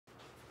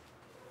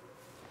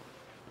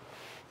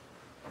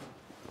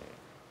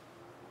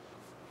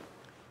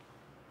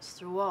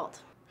Mr. Wald.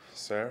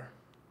 Sir?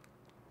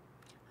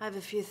 I have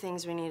a few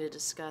things we need to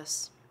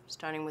discuss,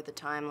 starting with the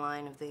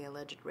timeline of the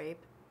alleged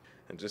rape.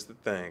 And just to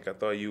think, I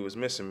thought you was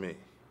missing me.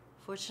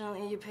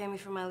 Fortunately, you pay me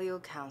for my legal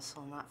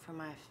counsel, not for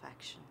my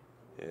affection.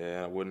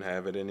 Yeah, I wouldn't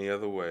have it any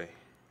other way.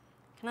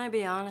 Can I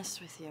be honest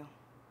with you?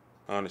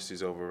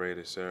 Honesty's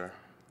overrated, sir.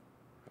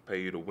 I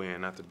pay you to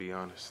win, not to be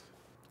honest.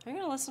 Are you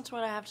gonna listen to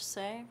what I have to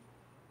say?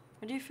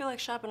 Or do you feel like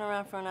shopping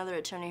around for another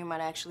attorney who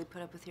might actually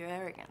put up with your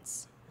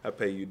arrogance? I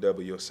pay you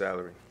double your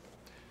salary.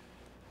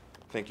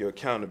 I think your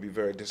accountant would be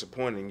very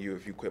disappointed in you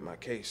if you quit my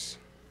case.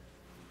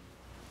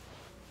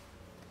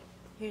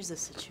 Here's the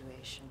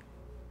situation.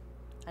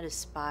 I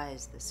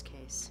despise this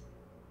case.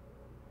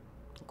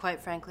 And quite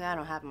frankly, I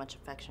don't have much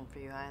affection for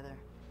you either.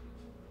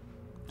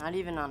 Not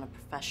even on a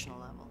professional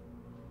level.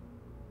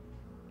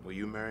 Will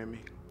you marry me?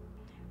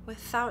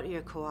 Without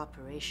your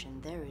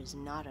cooperation, there is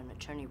not an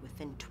attorney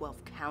within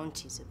 12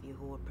 counties of you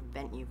who will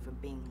prevent you from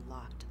being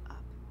locked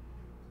up.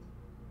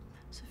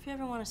 So if you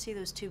ever want to see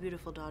those two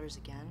beautiful daughters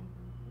again,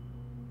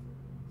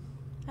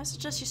 I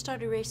suggest you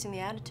start erasing the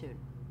attitude.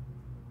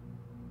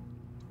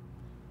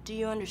 Do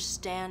you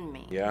understand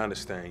me? Yeah, I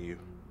understand you.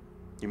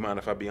 You mind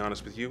if I be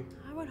honest with you?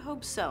 I would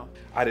hope so.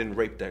 I didn't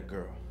rape that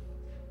girl.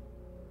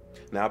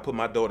 Now, I put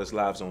my daughter's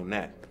lives on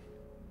that.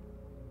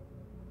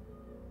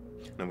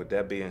 And with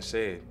that being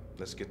said,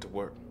 let's get to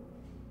work.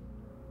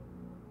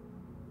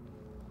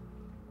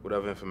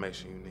 Whatever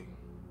information you need.